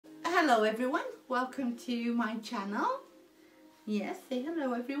Hello everyone, welcome to my channel. Yes, say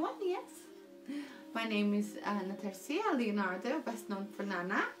hello everyone, yes. My name is Natercia Leonardo, best known for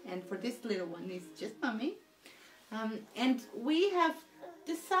Nana, and for this little one is just Mummy. And we have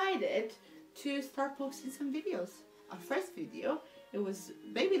decided to start posting some videos. Our first video, it was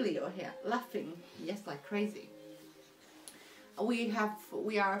baby Leo here, laughing, yes, like crazy. We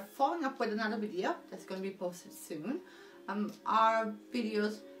are following up with another video that's going to be posted soon. Our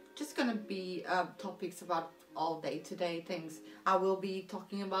videos just going to be topics about all day-to-day things. I will be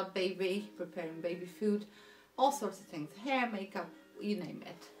talking about baby, preparing baby food, all sorts of things, hair, makeup, you name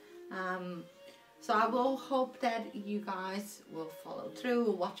it. So I will hope that you guys will follow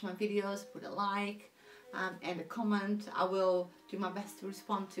through, watch my videos, put a like and a comment. I will do my best to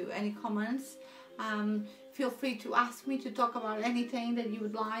respond to any comments. Feel free to ask me to talk about anything that you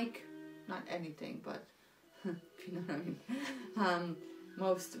would like. Not anything, but you know what I mean.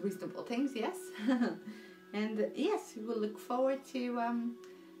 Most reasonable things, yes. And yes, we will look forward to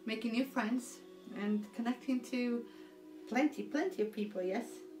making new friends and connecting to plenty of people, yes.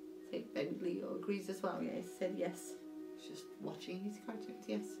 Say baby Leo agrees as well, yes, said yes. Just watching his cartoons,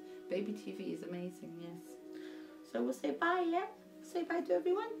 yes. Baby TV is amazing, yes. So we'll say bye, yeah? Say bye to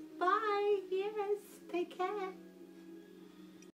everyone. Bye, yes. Take care.